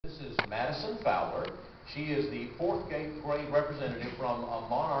Madison Fowler. She is the fourth grade representative from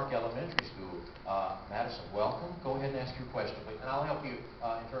Monarch Elementary School. Madison, welcome. Go ahead and ask your question, please, and I'll help you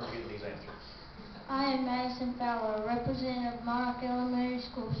in terms of getting these answers. I am Madison Fowler, representative of Monarch Elementary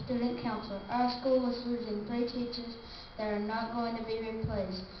School Student Council. Our school is losing 3 teachers that are not going to be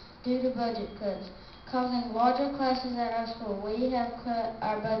replaced due to budget cuts, causing larger classes at our school. We have cut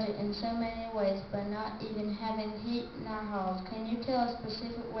our budget in so many ways, but not even having heat in our halls. Can you tell us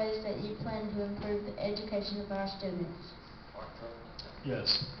specific ways that you plan to improve the education of our students?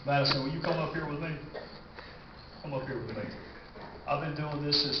 Yes. Madison, will you come up here with me? Come up here with me. I've been doing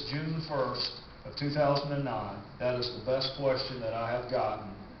this since June 1st of 2009. That is the best question that I have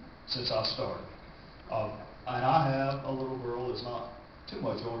gotten since I started. And I have a little girl that's not too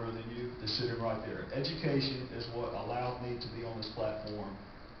much older than you that's sitting right there. Education is what allowed me to be on this platform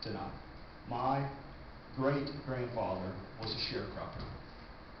tonight. My great-grandfather was a sharecropper.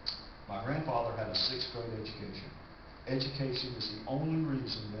 My grandfather had a 6th grade education. Education is the only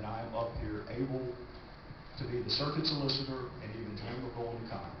reason that I am up here able to be the circuit solicitor and even dream of going to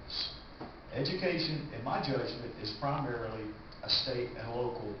Congress. Education, in my judgment, is primarily a state and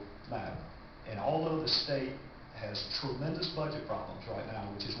local matter. And although the state has tremendous budget problems right now,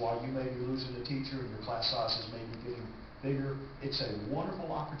 which is why you may be losing a teacher and your class sizes may be getting bigger, it's a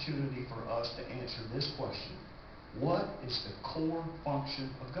wonderful opportunity for us to answer this question. What is the core function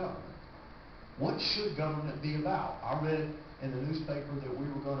of government? What should government be about? I read in the newspaper that we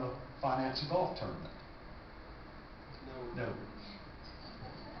were going to finance a golf tournament. No.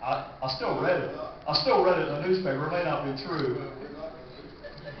 I still read it. I still read it in the newspaper. It may not be true.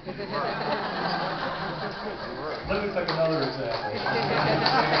 Let me take another example.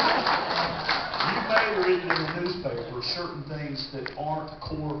 You may read in the newspaper certain things that aren't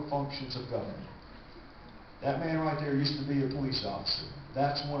core functions of government. That man right there used to be a police officer.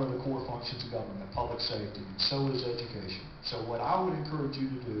 That's one of the core functions of government, public safety, and so is education. So what I would encourage you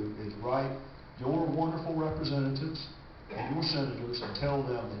to do is write your wonderful representatives and your senators and tell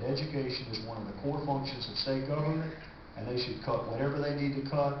them that education is one of the core functions of state government, and they should cut whatever they need to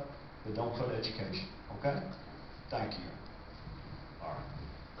cut, but don't cut education. Okay? Thank you. All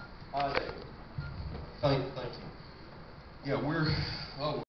right. Thank you. Yeah,